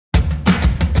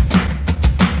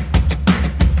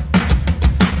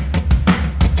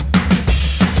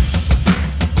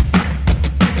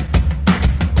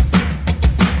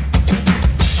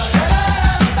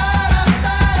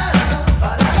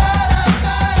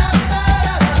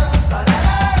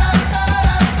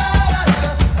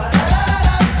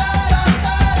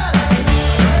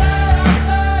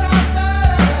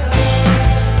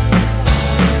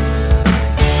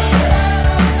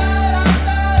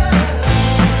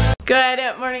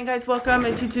Good morning, guys. Welcome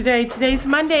to today. Today's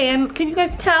Monday, and can you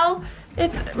guys tell?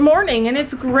 It's morning and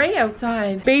it's gray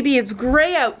outside. Baby, it's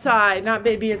gray outside. Not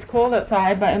baby, it's cold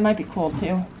outside, but it might be cold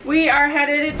too. We are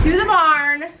headed to the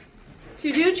barn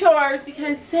to do chores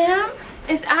because Sam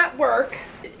is at work.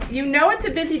 You know it's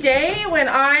a busy day when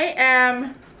I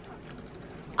am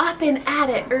up and at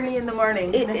it early in the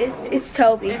morning. It's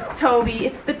Toby. It's Toby.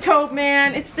 It's the Tobe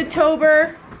man. It's the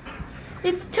Tober.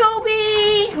 It's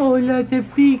Toby! Oh, that's a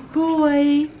big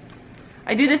boy.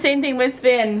 I do the same thing with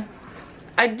Finn.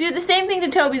 I do the same thing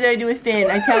to Toby that I do with Finn.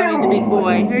 I tell him he's a big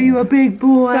boy. Are you a big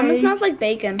boy? Someone smells like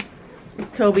bacon.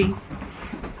 It's Toby.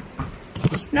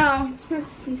 No,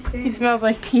 he smells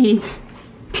like pee.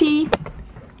 Pee,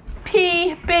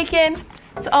 bacon.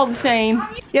 It's all the same.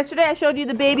 Yesterday I showed you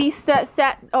the baby set.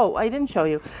 Oh, I didn't show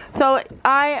you. So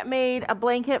I made a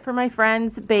blanket for my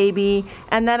friend's baby,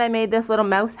 and then I made this little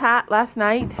mouse hat last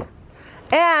night.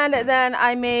 And then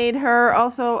I made her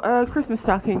also a Christmas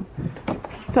stocking.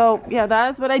 So yeah,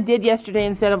 that's what I did yesterday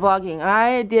instead of vlogging.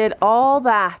 I did all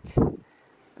that.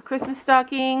 A Christmas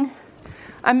stocking.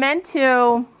 I meant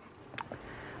to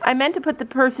put the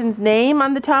person's name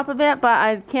on the top of it, but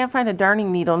I can't find a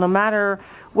darning needle. No matter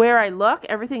where I look,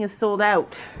 everything is sold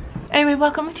out. Anyway,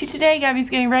 welcome to today. Gabby's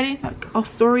getting ready. A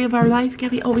story of our life.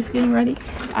 Gabby always getting ready.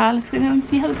 Let's go down and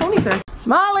see how the ponies are.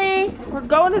 Molly, we're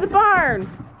going to the barn.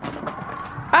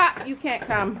 Ah, you can't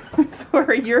come.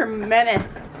 Sorry, you're a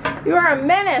menace. You are a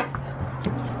menace.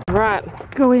 Right,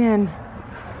 let's go in.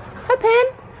 Hi, Pen.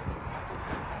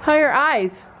 How are your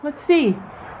eyes? Let's see.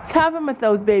 What's happening with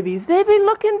those babies? They've been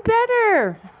looking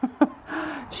better.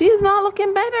 She's not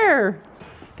looking better.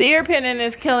 The ear pinning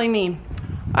is killing me.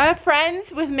 I have friends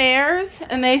with mares,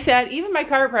 and they said, even my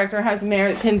chiropractor has a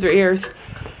mare that pins her ears.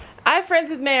 I have friends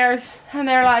with mares, and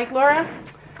they're like, Laura,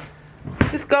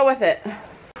 just go with it.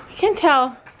 You can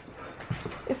tell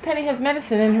if Penny has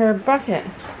medicine in her bucket.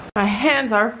 My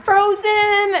hands are frozen.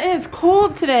 It's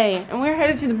cold today, and we're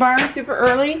headed to the barn super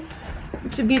early.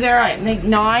 We should be there at like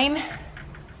 9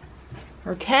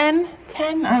 or 10.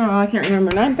 I don't know, I can't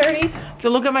remember. 9:30. I have to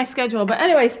look at my schedule. But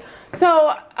anyways,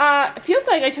 so it feels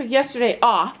like I took yesterday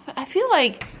off. I feel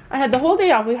like I had the whole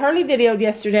day off. We hardly videoed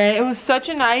yesterday. It was such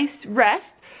a nice rest.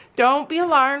 Don't be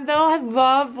alarmed though. I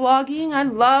love vlogging. I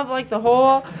love like the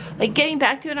whole, like getting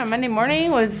back to it on Monday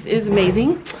morning is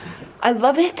amazing. I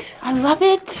love it. I love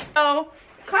it. So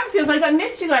it kind of feels like I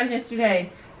missed you guys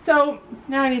yesterday. So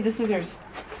now I need the scissors.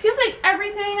 Feels like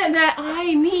everything that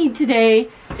I need today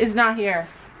is not here.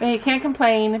 But I can't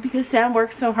complain because Sam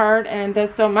works so hard and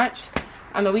does so much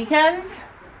on the weekends.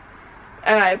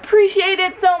 And I appreciate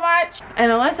it so much.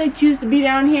 And unless I choose to be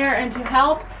down here and to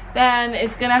help, then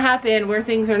it's gonna happen where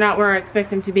things are not where I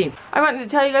expect them to be. I wanted to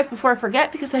tell you guys before I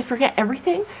forget, because I forget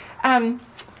everything,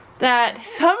 that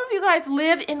some of you guys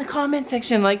live in the comment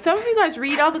section. Like, some of you guys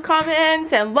read all the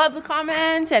comments and love the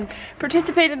comments and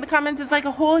participate in the comments. It's like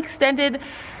a whole extended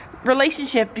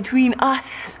relationship between us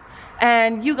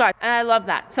and you guys, and I love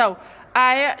that. So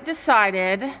I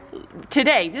decided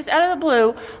today, just out of the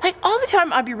blue, like all the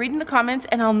time I'll be reading the comments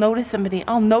and I'll notice somebody,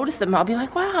 I'll notice them, I'll be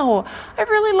like, wow, I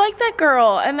really like that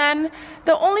girl. And then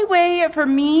the only way for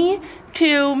me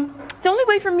to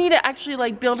actually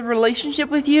like build a relationship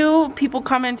with you, people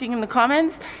commenting in the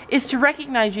comments, is to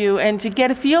recognize you and to get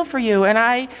a feel for you. And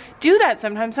I do that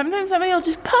sometimes. Sometimes somebody will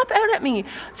just pop out at me.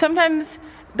 Sometimes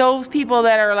those people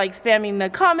that are like spamming the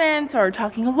comments or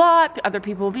talking a lot, other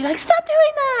people will be like, stop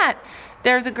doing that.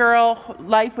 There's a girl,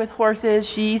 Life with Horses,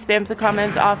 she spams the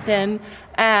comments often,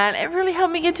 and it really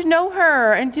helped me get to know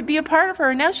her and to be a part of her.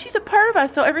 And now she's a part of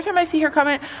us, so every time I see her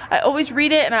comment, I always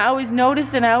read it and I always notice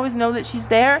and I always know that she's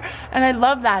there, and I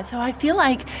love that. So I feel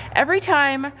like every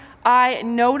time I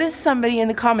notice somebody in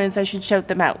the comments, I should shout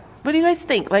them out. What do you guys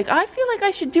think? Like, I feel like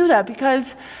I should do that because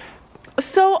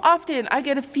so often I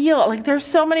get a feel like there's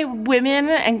so many women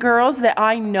and girls that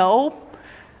I know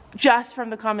just from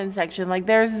the comment section. Like,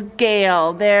 there's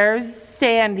Gail, there's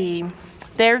Sandy,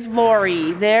 there's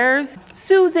Lori, there's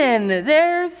Susan,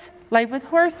 there's Life with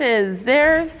Horses,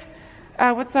 there's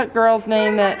what's that girl's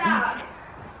name that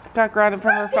got grounded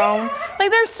from her phone? Like,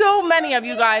 there's so many of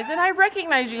you guys, and I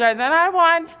recognize you guys, and I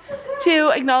want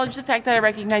to acknowledge the fact that I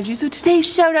recognize you. So today's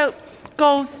shout out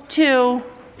goes to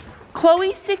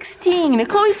Chloe 16.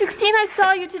 Chloe 16, I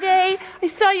saw you today. I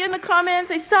saw you in the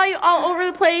comments. I saw you all over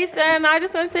the place, and I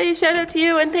just want to say shout out to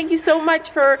you and thank you so much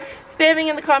for spamming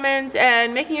in the comments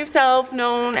and making yourself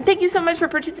known. And thank you so much for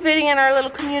participating in our little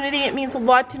community. It means a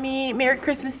lot to me. Merry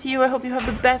Christmas to you. I hope you have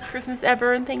the best Christmas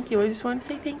ever, and thank you. I just want to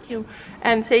say thank you.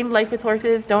 And same Life with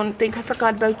Horses. Don't think I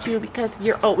forgot about you because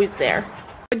you're always there.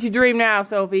 What'd you dream now,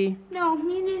 Sophie? No,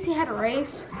 me and Daisy had a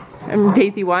race. And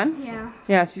Daisy won? Yeah.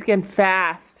 Yeah, she's getting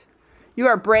fast. You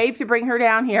are brave to bring her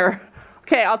down here.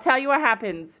 Okay, I'll tell you what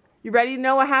happens. You ready to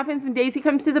know what happens when Daisy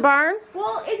comes to the barn?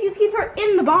 Well, if you keep her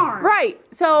in the barn. Right.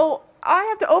 So I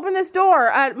have to open this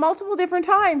door at multiple different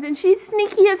times, and she's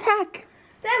sneaky as heck.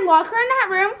 Then lock her in that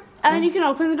room, and then you can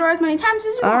open the door as many times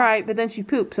as you want. All right, but then she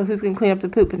poops, so who's going to clean up the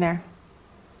poop in there?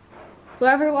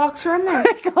 Whoever locks her in there.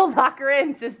 Go lock her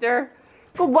in, sister.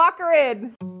 Go lock her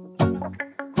in.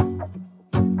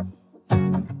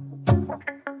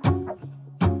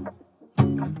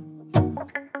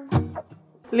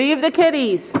 Leave the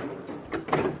kitties.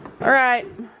 All right.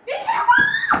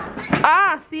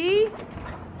 Ah, see?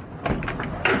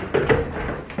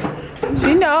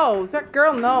 She knows. That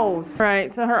girl knows. All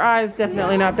right, so her eye's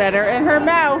definitely not better. And her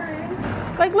mouth.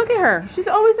 Like, look at her. She's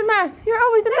always a mess. You're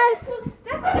always a mess.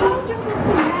 That dog just looks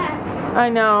a mess. I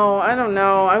know. I don't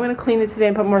know. I'm going to clean it today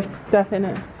and put more stuff in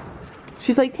it.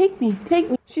 She's like, take me.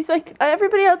 Take me. She's like,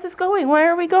 everybody else is going. Why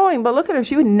are we going? But look at her.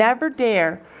 She would never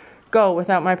dare go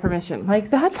without my permission.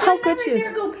 Like, that's how good she is.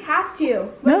 Never dare go past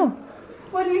you. No.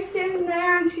 When you're standing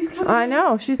there and she's coming. I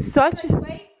know. She's such a...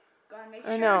 Wait. Gotta make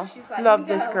sure I know. she's letting Love you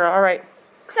this go. girl. All right.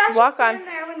 Walk on.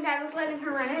 There when Dad was letting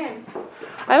her run in.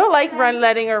 I don't like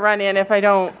letting her run in if I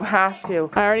don't have to.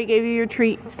 I already gave you your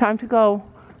treat. It's time to go.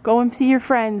 Go and see your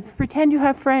friends. Pretend you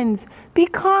have friends. Be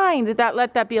kind.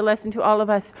 Let that be a lesson to all of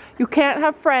us. You can't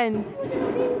have friends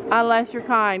unless you're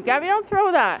kind. Gabby, don't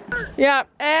throw that. Yeah,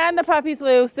 and the puppy's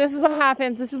loose. This is what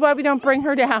happens. This is why we don't bring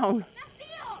her down.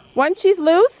 Once she's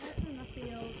loose,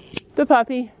 the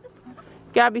puppy.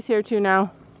 Gabby's here too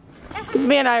now.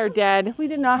 Me and I are dead. We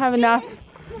did not have enough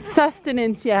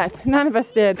sustenance yet. None of us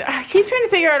did. I keep trying to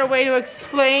figure out a way to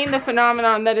explain the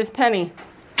phenomenon that is Penny.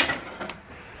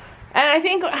 And I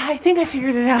think I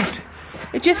figured it out.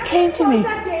 It just came to me.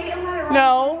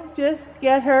 No, just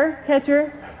get her, catch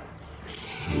her.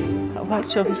 Oh,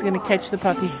 watch, Sophie's gonna catch the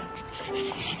puppy.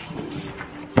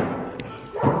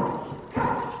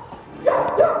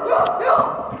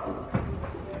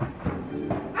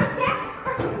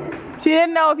 She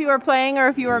didn't know if you were playing or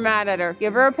if you were mad at her.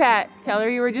 Give her a pet. Tell her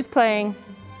you were just playing.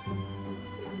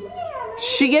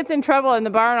 She gets in trouble in the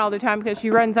barn all the time because she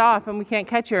runs off and we can't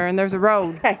catch her and there's a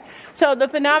road. Okay, so the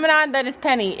phenomenon that is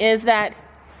Penny is that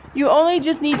you only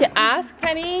just need to ask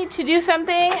Penny to do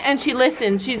something and she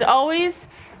listens. She's always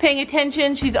paying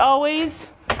attention.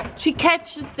 She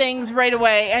catches things right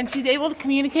away and she's able to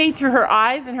communicate through her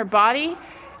eyes and her body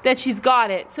that she's got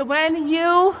it. So when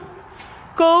you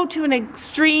go to an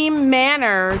extreme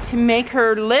manner to make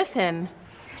her listen,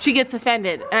 she gets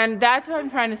offended. And that's what I'm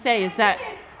trying to say is that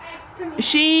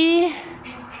she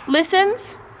listens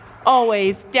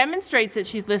always, demonstrates that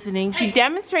she's listening. She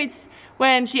demonstrates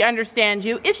when she understands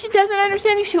you. If she doesn't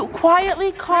understand you, she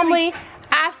quietly, calmly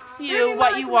asks you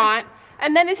what you want.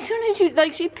 And then as soon as you,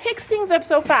 like, she picks things up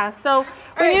so fast. So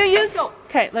when you use,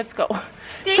 okay, let's go.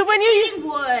 So when you eating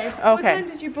wood. Okay. What time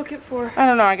did you book it for? I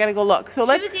don't know, I gotta go look. So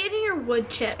let's. She was eating your wood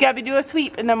chip. Gabby, do a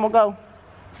sweep and then we'll go.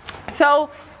 So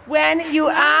when you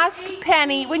ask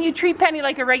Penny, when you treat Penny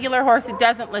like a regular horse that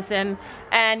doesn't listen,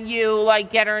 and you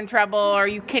like get her in trouble, or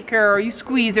you kick her, or you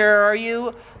squeeze her, or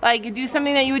you like do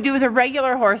something that you would do with a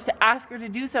regular horse to ask her to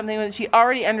do something that she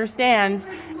already understands,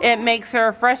 it makes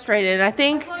her frustrated. And I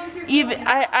think even,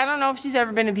 I don't know if she's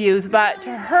ever been abused, but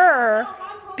to her,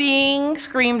 being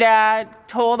screamed at,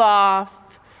 told off,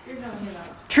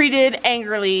 treated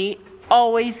angrily,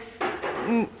 always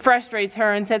frustrates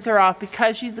her and sets her off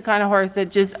because she's the kind of horse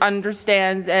that just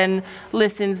understands and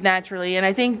listens naturally. And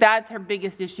I think that's her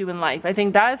biggest issue in life. I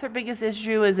think that is her biggest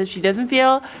issue, is that she doesn't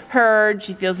feel heard,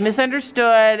 she feels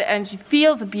misunderstood, and she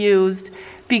feels abused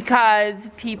because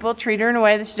people treat her in a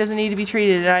way that she doesn't need to be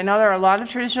treated. And I know there are a lot of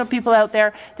traditional people out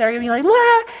there that are going to be like,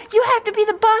 Laura, you have to be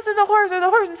the boss of the horse or the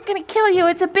horse is going to kill you.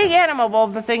 It's a big animal. Well,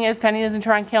 the thing is, Penny doesn't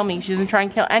try and kill me. She doesn't try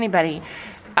and kill anybody.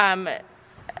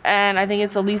 And I think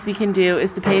it's the least we can do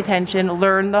is to pay attention,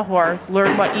 learn the horse,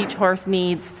 learn what each horse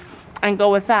needs, and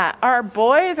go with that. Our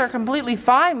boys are completely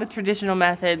fine with traditional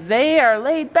methods. They are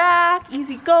laid back,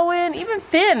 easy going. Even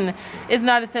Finn is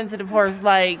not a sensitive horse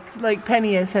like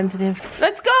Penny is sensitive.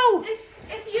 Let's go!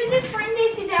 If you just bring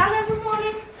Daisy down every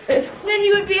morning, then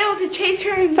you would be able to chase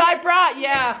her. And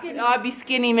I'd be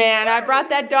skinny, man. I brought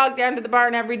that dog down to the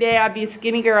barn every day. I'd be a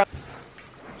skinny girl.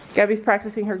 Gabby's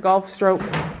practicing her golf stroke.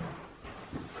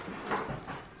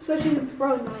 So she can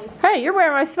throw knife. Hey, you're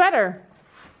wearing my sweater.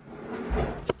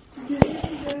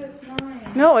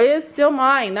 No, it is still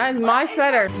mine. That is my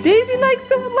sweater. Daisy likes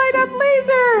to light up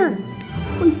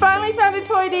laser. We finally found a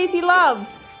toy Daisy loves.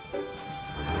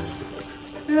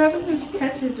 What happens when she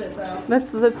catches it though? Let's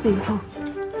see.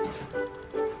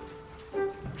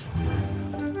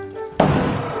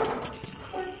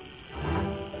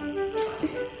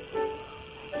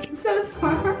 So it's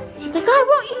car. She's like, I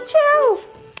won't eat you.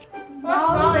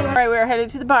 All right, we're headed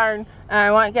to the barn. And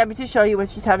I want Gabby to show you what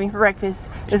she's having for breakfast.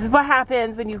 This is what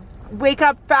happens when you wake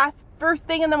up fast. First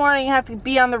thing in the morning, you have to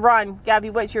be on the run.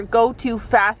 Gabby, what's your go-to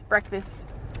fast breakfast?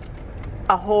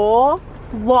 A whole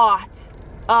lot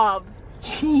of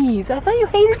cheese. I thought you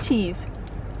hated cheese.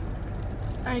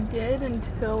 I did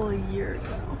until a year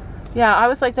ago. Yeah, I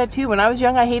was like that too. When I was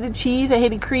young, I hated cheese. I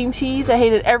hated cream cheese. I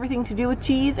hated everything to do with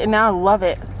cheese, and now I love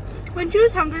it. When she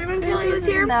was hungry, when Julie was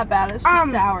here, not bad. It's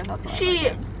just sour. She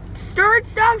stirred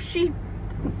stuff. She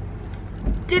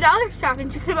did other stuff,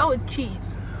 and she came out with cheese.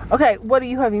 Okay, what are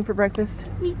you having for breakfast?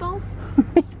 Meatballs.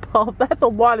 Meatballs. That's a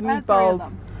lot of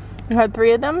meatballs. You had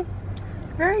 3 of them?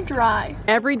 Very dry.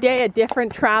 Every day a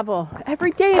different travel.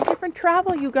 Every day a different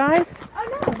travel, you guys.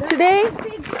 Oh no. Today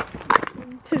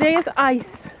is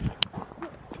ice.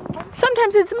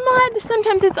 Sometimes it's mud,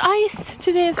 sometimes it's ice.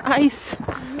 Today is ice.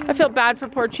 I feel bad for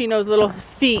poor Chino's little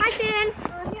feet. Hi, Finn.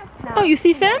 Oh, you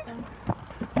see Finn?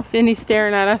 Finny's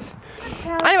staring at us.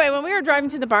 Anyway, when we were driving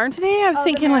to the barn today, I was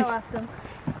thinking like,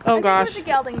 oh gosh.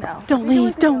 Don't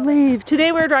leave, don't leave.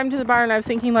 Today we were driving to the barn and I was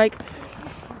thinking like,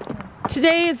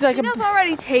 today is like Chino's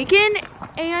already taken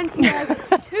and he has 2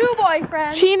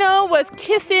 boyfriends. Chino was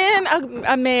kissing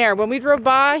a mare. When we drove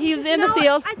by, he was in the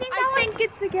field. I think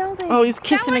it's the gelding. Oh, he's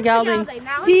kissing a gelding.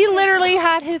 He literally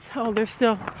had his, oh, they're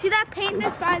still. See that paint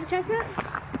that's by the chestnut?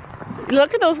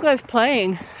 Look at those guys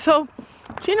playing. So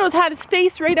Chino's had his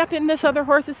face right up in this other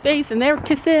horse's face and they were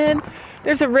kissing.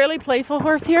 There's a really playful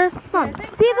horse here. Huh.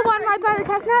 See the one right by the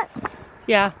chestnut?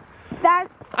 Yeah.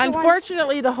 That's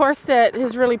unfortunately the horse that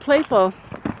is really playful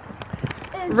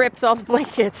rips all the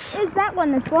blankets. Is that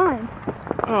one that's blind?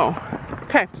 Oh.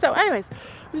 Okay. So anyways,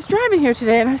 I was driving here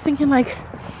today and I was thinking like,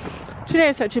 today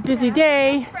is such a busy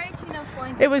day.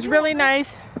 It was really nice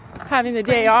having the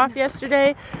day off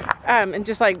yesterday and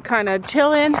just like kind of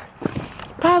chilling.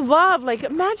 But I love, like,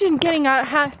 imagine getting out,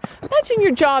 imagine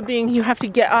your job being you have to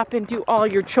get up and do all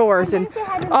your chores and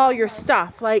all your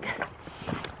stuff. Like,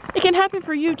 it can happen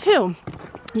for you too.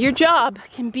 Your job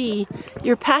can be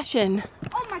your passion.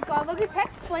 Oh my god, look at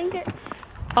Tex blanket.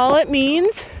 All it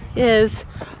means is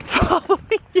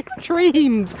following your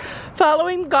dreams.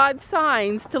 Following God's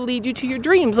signs to lead you to your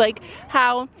dreams. Like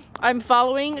how I'm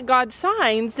following God's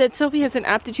signs that Sophie has an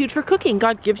aptitude for cooking.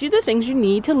 God gives you the things you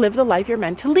need to live the life you're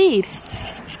meant to lead.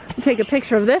 Take a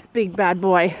picture of this big bad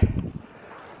boy.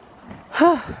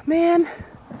 Oh, man.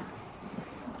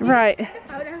 Right.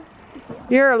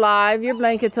 You're alive. Your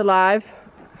blanket's alive.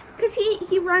 Because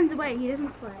he runs away. He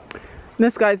doesn't play.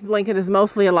 This guy's blanket is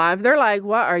mostly alive. They're like,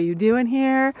 what are you doing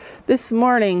here this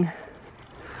morning?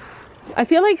 I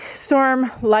feel like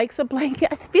Storm likes a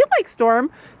blanket. I feel like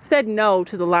Storm said no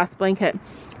to the last blanket.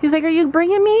 He's like, are you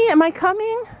bringing me? Am I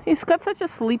coming? He's got such a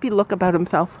sleepy look about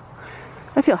himself.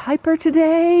 I feel hyper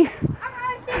today.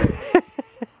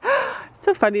 It's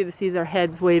so funny to see their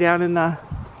heads way down in the...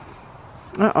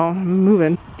 Uh-oh, I'm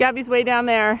moving. Gabby's way down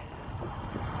there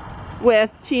with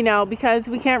Chino because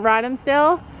we can't ride him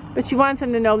still, but she wants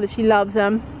him to know that she loves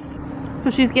him. So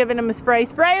she's giving him a spray.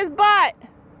 Spray his butt!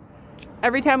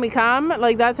 Every time we come,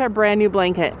 like that's our brand new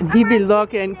blanket. And he'd be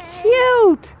looking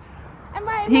cute.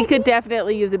 He could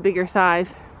definitely use a bigger size.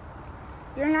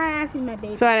 You're not asking my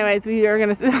baby. So anyways, we are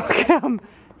gonna look at him.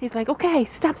 He's like, okay,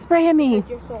 stop spraying me.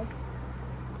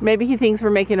 Maybe he thinks we're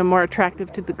making him more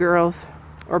attractive to the girls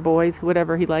or boys,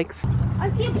 whatever he likes.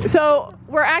 So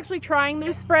we're actually trying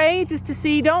this spray just to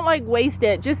see. Don't like waste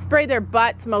it. Just spray their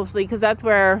butts mostly because that's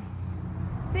where...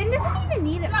 Finn doesn't even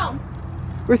need it. No.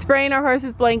 We're spraying our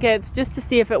horses' blankets just to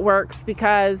see if it works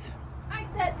because... I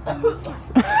said...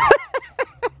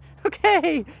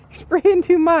 Okay, you're spraying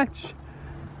too much.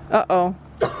 Uh-oh.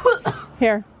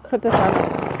 Here, put this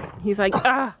on. He's like,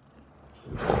 ah.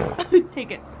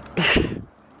 Take it.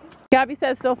 Gabby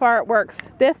says so far it works.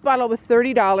 This bottle was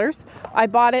 $30. I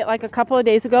bought it like a couple of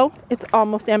days ago. It's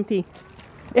almost empty.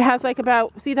 It has like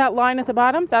about, see that line at the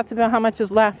bottom? That's about how much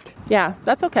is left. Yeah,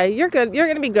 that's okay. You're good. You're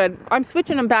gonna be good. I'm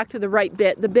switching them back to the right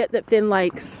bit, the bit that Finn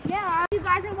likes. Yeah, you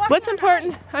guys are watching. What's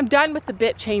important? I'm done with the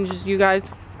bit changes, you guys.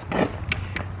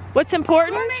 What's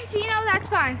important? Norman, Chino, that's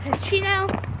fine. Because Chino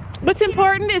What's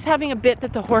important is having a bit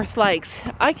that the horse likes.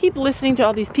 I keep listening to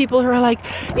all these people who are like,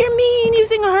 you're mean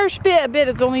using a harsh bit. A bit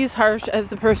is only as harsh as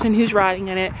the person who's riding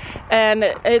in it. And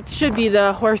it should be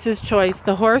the horse's choice.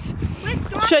 The horse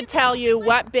should tell you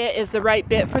what bit is the right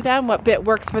bit for them, what bit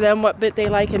works for them, what bit they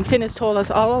like. And Finn has told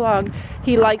us all along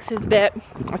he likes his bit.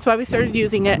 That's why we started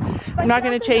using it. I'm not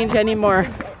going to change anymore.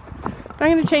 I'm not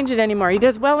going to change it anymore. He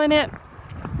does well in it.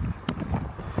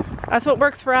 That's what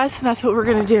works for us, and that's what we're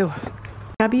going to do.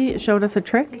 Gabby showed us a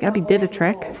trick. Gabby did a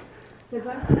trick.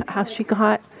 How she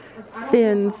got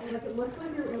Finn's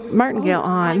martingale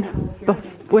on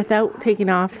without taking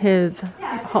off his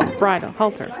bridle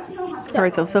halter.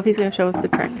 Alright, so Sophie's going to show us the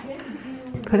trick.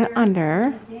 Put it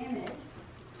under.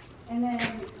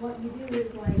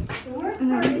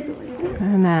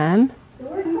 And then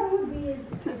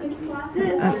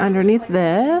underneath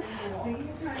this.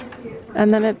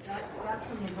 And then it's...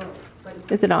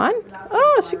 Is it on?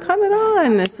 Oh, she got it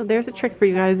on. So there's a trick for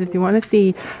you guys if you want to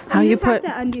see how you put... You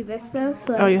have to undo this though.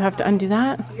 So oh, you have to undo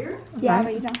that? yeah, Okay.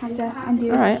 but you don't have to undo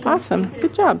it. Alright, awesome.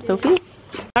 Good job, Sophie.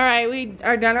 Alright, we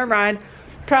are done our ride.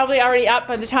 Probably already up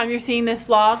by the time you're seeing this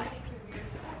vlog.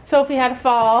 Sophie had a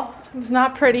fall. It was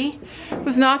not pretty. It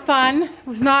was not fun. It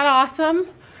was not awesome.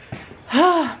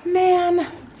 Oh, man.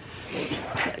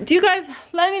 Do you guys,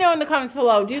 let me know in the comments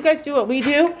below. Do you guys do what we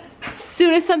do? As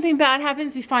soon as something bad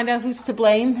happens, we find out who's to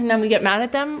blame and then we get mad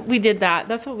at them. We did that.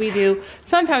 That's what we do.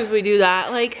 Sometimes we do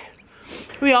that. Like,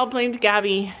 we all blamed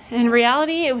Gabby. In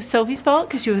reality, it was Sophie's fault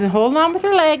because she wasn't holding on with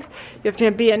her legs. You have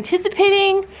to be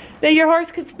anticipating that your horse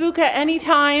could spook at any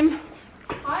time.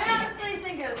 I honestly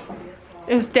think it was Sophia's fault.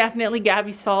 It was definitely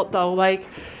Gabby's fault though. Like,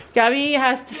 Gabby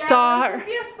has to start. It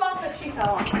was Sophia's fault that she fell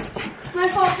off. My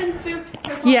fault and spooked.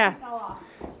 Her fault Yes. she fell off.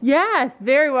 Yes,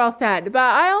 very well said. But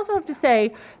I also have to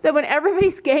say that when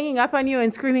everybody's ganging up on you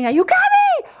and screaming at you,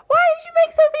 Gabby, why did you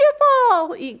make Sophia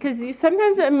fall? Because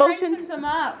sometimes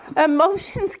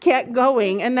emotions get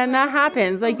going and then that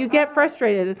happens. Like, you get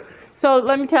frustrated. So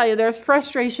let me tell you, there's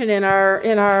frustration in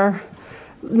our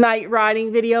night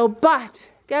riding video, but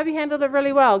Gabby handled it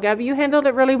really well. Gabby, you handled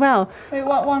it really well. Wait,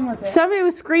 what one was it? Somebody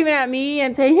was screaming at me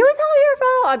and saying, it was all your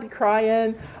fault. I'd be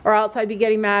crying, or else I'd be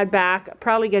getting mad back.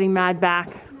 Probably getting mad back.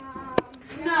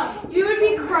 No, you would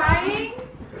be crying.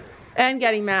 And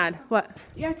getting mad. What?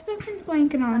 You have to put Finn's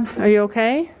blanket on. Are you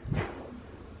okay?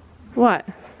 What?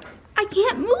 I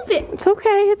can't move it. It's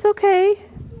okay, it's okay.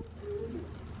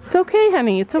 It's okay,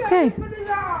 honey, it's okay.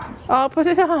 I'll put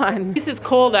it on. This is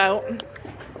cold out.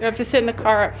 You have to sit in the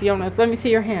car at Fiona's. Let me see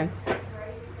your hand.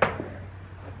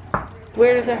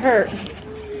 Where does it hurt?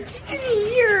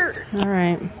 Here.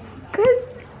 Alright. Because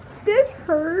this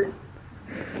hurts.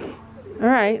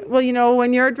 Alright. Well, you know,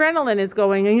 when your adrenaline is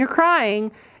going and you're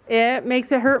crying, it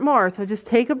makes it hurt more. So just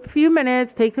take a few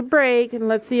minutes, take a break, and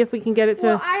let's see if we can get it to...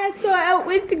 Well, I have to go out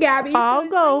with Gabby. I'll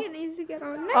go. It needs to get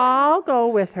on now. I'll go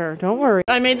with her. Don't worry.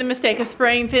 I made the mistake of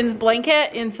spraying Finn's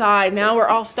blanket inside. Now we're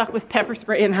all stuck with pepper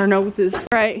spray in our noses. All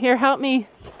right, here, help me.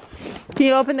 Can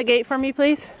you open the gate for me,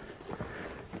 please?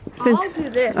 I'll do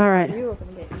this. All right. You open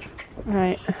the gate. All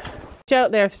right. Watch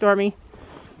out there, Stormy.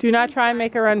 Do not try and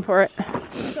make a run for it.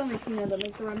 Don't make me know that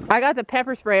makes a run. I got the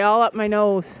pepper spray all up my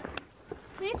nose.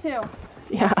 Me too.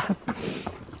 Yeah.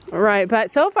 All right,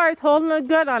 but so far it's holding it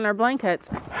good on our blankets.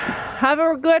 Have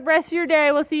a good rest of your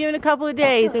day. We'll see you in a couple of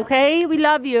days, okay? We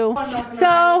love you.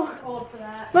 So,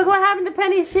 look what happened to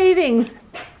Penny's shavings.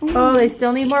 Oh, they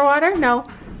still need more water? No.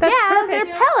 That's They're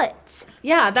perfect. pellets.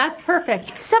 Yeah, that's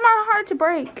perfect. Some are hard to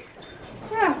break.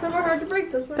 Yeah, some are hard to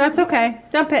break. Those That's okay.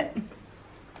 Dump it.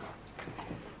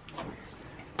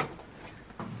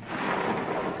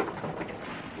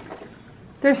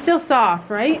 They're still soft,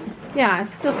 right? Yeah,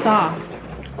 it's still soft.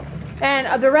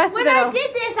 And the rest When of it... I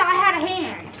did this, I had a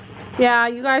hand. Yeah,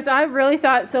 you guys, I really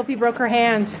thought Sophie broke her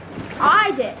hand.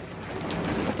 I did.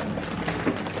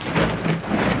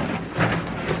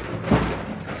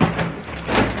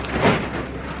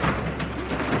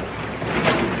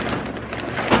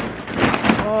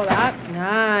 Oh, that's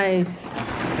nice.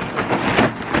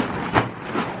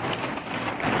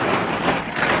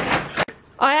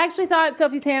 I actually thought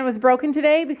Sophie's hand was broken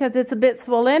today because it's a bit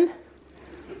swollen.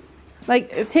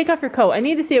 Like, take off your coat. I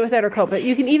need to see it without her coat, but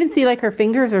you can even see like her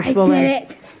fingers are swollen. I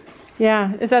did it.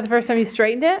 Yeah, is that the first time you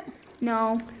straightened it?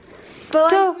 No. But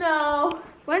So, No.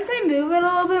 once I move it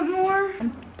a little bit more,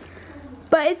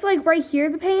 but it's like right here,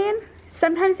 the pain.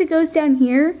 Sometimes it goes down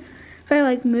here if I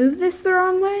like move this the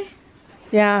wrong way.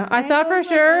 yeah, I thought for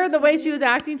sure the way she was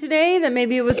acting today that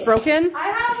maybe it was broken. I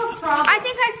have a problem. I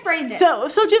think I sprained it. So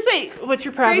just wait. What's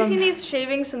your problem? Gracie needs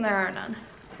shavings and there are none.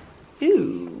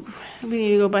 Ooh, we need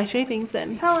to go buy shavings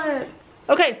then. Pellet.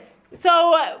 Okay,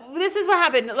 So this is what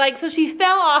happened. Like, so she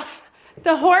fell off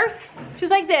the horse. She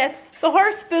was like this. The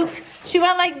horse spooked. She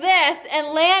went like this and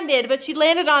landed, but she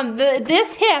landed on this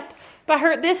hip, but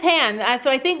hurt this hand. So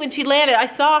I think when she landed, I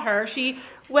saw her. She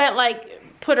went like,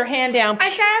 put her hand down. I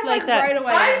saw her like that. right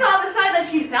away. I saw the side that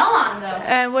she fell on though.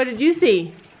 And what did you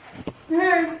see?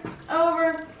 Her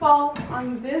fall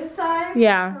on this side.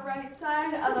 Yeah. Her right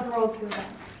side, and then roll through that.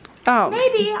 Oh.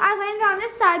 Maybe I landed on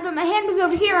this side, but my hand was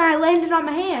over here and I landed on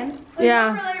my hand. Like,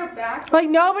 Yeah. not really her back. Like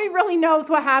nobody really knows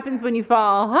what happens when you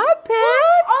fall. Huh, Pet?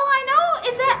 All I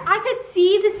know is that I could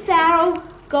see the saddle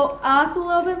go up a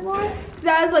little bit more because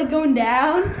I was like going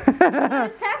down.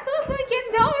 The saddle was like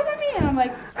getting taller than me, and I'm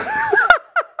like,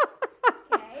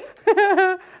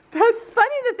 okay. That's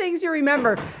funny the things you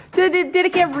remember. Did it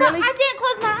get really? No, I didn't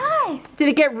close my eyes. Did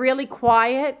it get really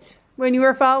quiet when you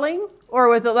were falling, or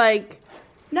was it like?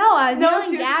 No, I was No, yelling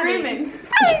she was Gabby. screaming.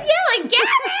 I was yelling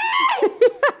Gabby.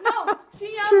 No,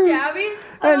 she yelled True. Gabby,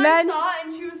 And and then- I saw it,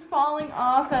 and she was falling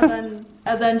off, and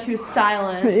then she was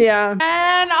silent. Yeah. And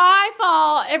I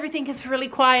fall. Everything gets really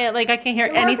quiet. Like I can't hear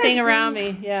It looks anything like around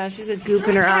me. Yeah, she's a goop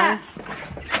in her eyes.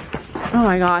 Oh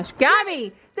my gosh,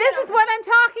 Gabby, this is what I'm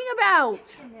talking about.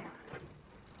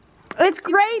 It's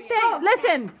great thing.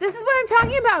 Listen, this is what I'm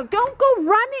talking about. Don't go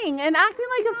running and acting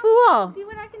like a fool. See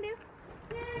what I can do?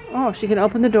 Oh, she can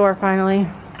open the door finally.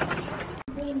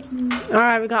 All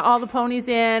right, we got all the ponies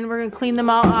in. We're gonna clean them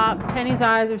all up. Penny's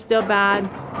eyes are still bad.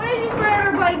 What did you spray on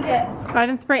her blanket? I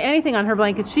didn't spray anything on her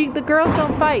blanket. The girls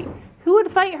don't fight. Who would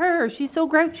fight her? She's so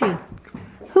grouchy.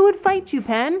 Who would fight you,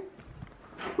 Pen?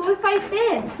 Who would fight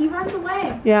Finn? He runs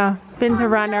away. Yeah, Finn's a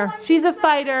runner. She's a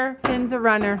fighter. Finn's a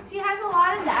runner. She has a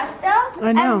lot of that stuff.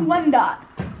 I know. And one dot.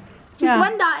 Just Yeah.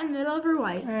 one dot in the middle of her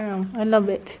white. I know. I love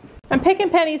it. I'm picking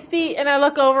Penny's feet and I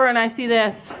look over and I see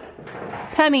this.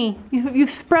 Penny,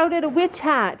 you've sprouted a witch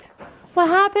hat. What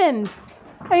happened?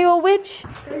 Are you a witch?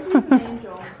 She's an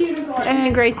angel. Unicorn.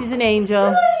 And Gracie's an angel.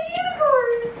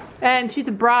 Unicorn. And she's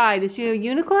a bride. Is she a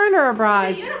unicorn or a A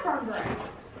bride? unicorn bird.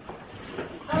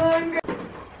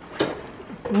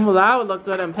 Well, that would look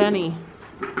good on Penny.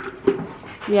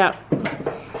 Yep.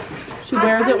 She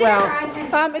wears it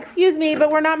well. Excuse me,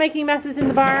 but we're not making messes in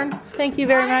the barn. Thank you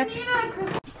very much.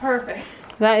 Perfect.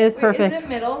 That is Wait, perfect. is it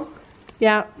middle?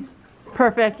 Yeah.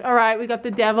 Perfect. All right, we got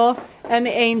the devil and the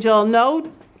angel. No.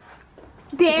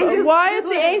 Why is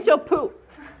the angel poo?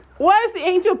 Why is the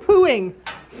angel pooing?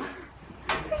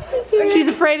 She's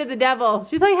afraid of the devil.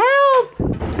 She's like, help!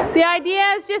 The idea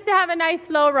is just to have a nice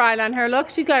slow ride on her. Look,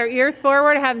 she's got her ears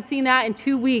forward. I haven't seen that in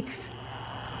 2 weeks.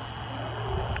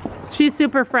 She's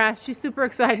super fresh. She's super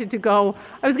excited to go.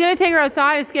 I was going to take her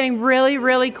outside. It's getting really,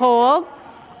 really cold.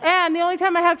 And the only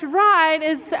time I have to ride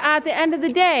is at the end of the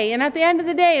day. And at the end of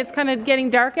the day, it's kind of getting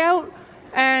dark out.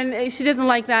 And she doesn't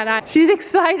like that. She's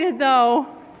excited though.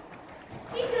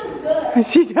 She feels good.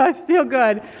 She does feel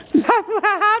good. That's what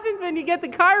happens when you get the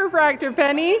chiropractor,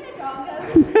 Penny.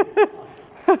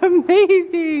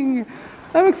 Amazing.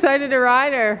 I'm excited to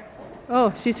ride her.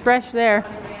 Oh, she's fresh there.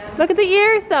 Look at the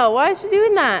ears though. Why is she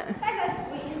doing that?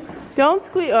 Don't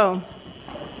squeeze. Oh.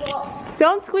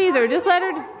 Don't squeeze her. Just let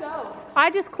her. I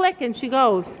just click and she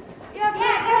goes.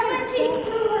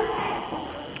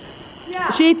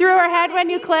 She threw her head when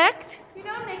you clicked? You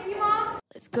know Nikki, Mom?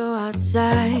 Let's go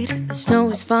outside, the snow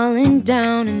is falling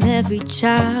down and every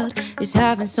child is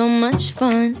having so much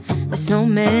fun. The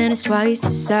snowman is twice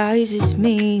the size as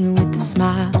me with a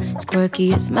smile as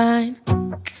quirky as mine.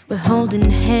 We're holding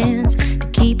hands to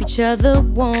keep each other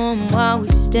warm while we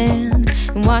stand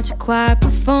and watch a choir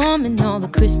performing all the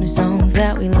Christmas songs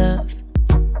that we love.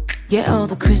 Yeah, all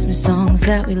the Christmas songs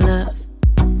that we love.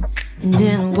 And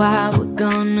in a while we're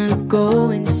gonna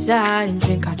go inside and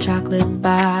drink our chocolate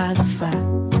by the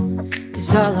fire.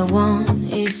 'Cause all I want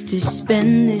is to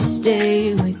spend this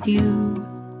day with you.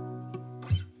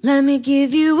 Let me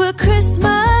give you a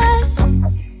Christmas,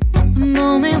 a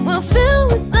moment we'll fill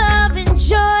with love and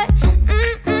joy.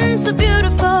 So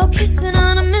beautiful, kissing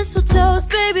on a mistletoe,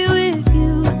 baby, with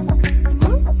you.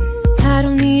 I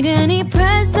don't need any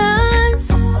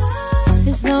presents,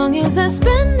 as long as I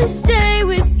spend this day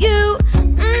with you.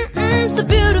 So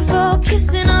beautiful,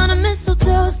 kissing on a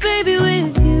mistletoe, baby,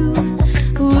 with you.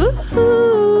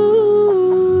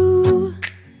 Ooh.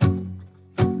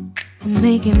 I'm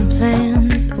making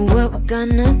plans for what we're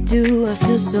gonna do. I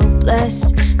feel so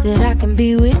blessed that I can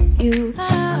be with you.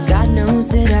 'Cause God knows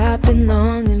that I've been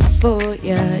longing for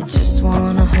you. I just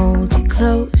wanna hold you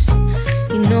close.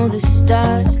 You know the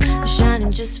stars are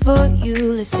shining just for you.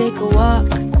 Let's take a walk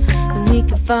and we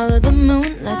can follow the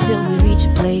moonlight till we reach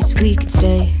a place we can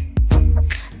stay.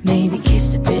 Maybe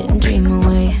kiss a bit and dream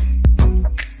away.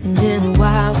 And in a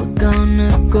while we're gonna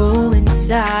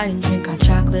inside and drink our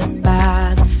chocolate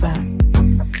by the fire.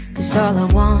 'Cause all I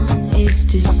want is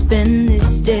to spend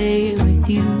this day with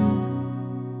you.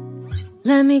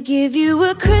 Let me give you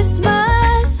a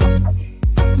Christmas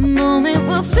moment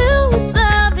we'll fill with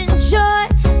love and joy.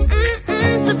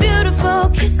 So beautiful,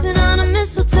 kissing on a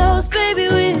mistletoe, baby,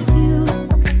 with you.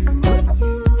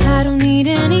 I don't need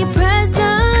any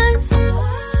presents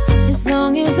as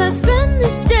long as I spend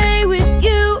this day with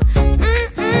you.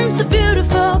 So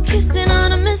beautiful, kissing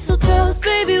on a mistletoe,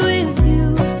 baby, with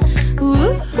you.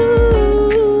 Ooh,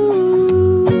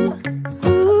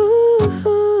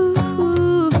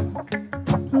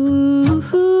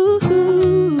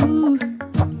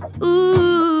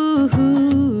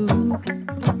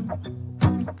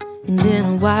 and in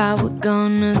a while we're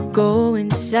gonna go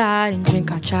inside and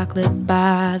drink our chocolate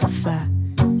by the fire.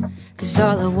 'Cause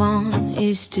all I want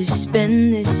is to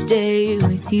spend this day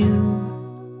with you.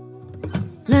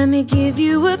 Let me give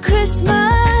you a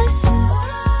Christmas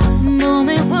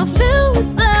moment we'll fill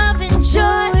with love and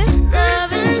joy.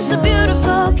 Love and so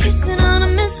beautiful, kissing on a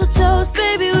mistletoe,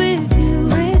 baby, with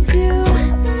you.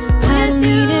 I don't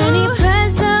need any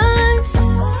presents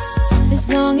as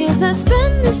long as I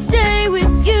spend this day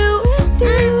with you.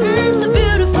 So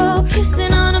beautiful,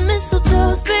 kissing on a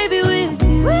mistletoe, baby, with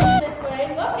you. This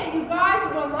way. Look at you guys, you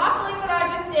will not believe what I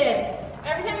just did.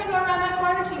 Every time I go around that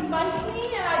corner, she punches me,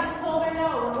 and I just told her no,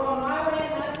 we're going my way,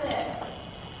 and that's it.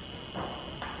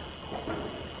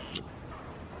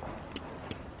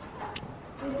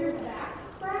 Is your back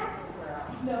cracked?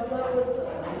 No, that was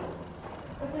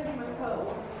my coat.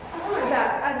 Oh my God,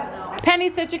 I don't know.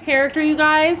 Penny's such a character, you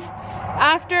guys.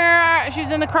 After she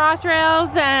was in the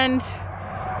Crossrails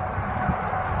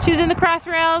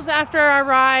after our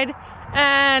ride,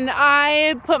 and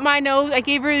I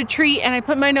gave her a treat, and I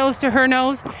put my nose to her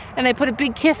nose, and I put a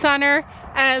big kiss on her,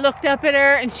 and I looked up at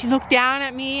her, and she looked down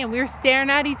at me, and we were staring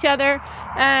at each other,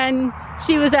 and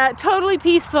she was totally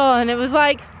peaceful, and it was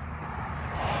like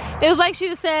she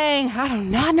was saying, I do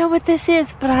not know what this is,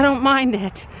 but I don't mind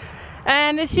it.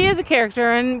 And she is a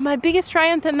character, and my biggest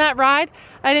triumph in that ride,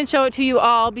 I didn't show it to you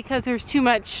all because there's too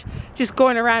much just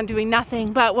going around doing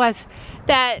nothing, but was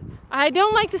that I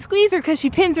don't like to squeeze her because she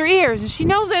pins her ears, and she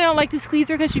knows I don't like to squeeze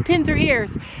her because she pins her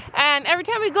ears. And every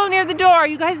time we go near the door,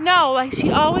 you guys know, like, she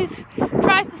always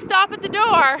tries to stop at the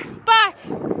door, but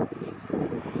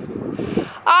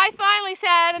I finally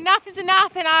said enough is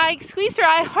enough, and I squeezed her.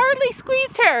 I hardly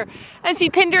squeezed her, and she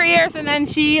pinned her ears, and then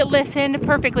she listened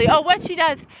perfectly. Oh, what she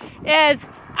does is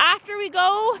after we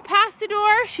go past the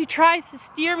door, she tries to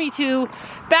steer me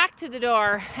back to the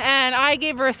door, and I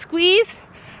gave her a squeeze,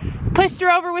 pushed her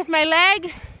over with my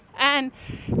leg, and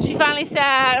she finally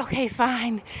said, okay,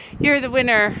 fine, you're the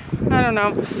winner. I don't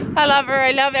know. I love her.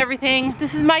 I love everything.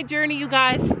 This is my journey, you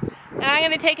guys, and I'm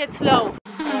gonna take it slow.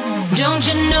 Don't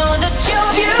you know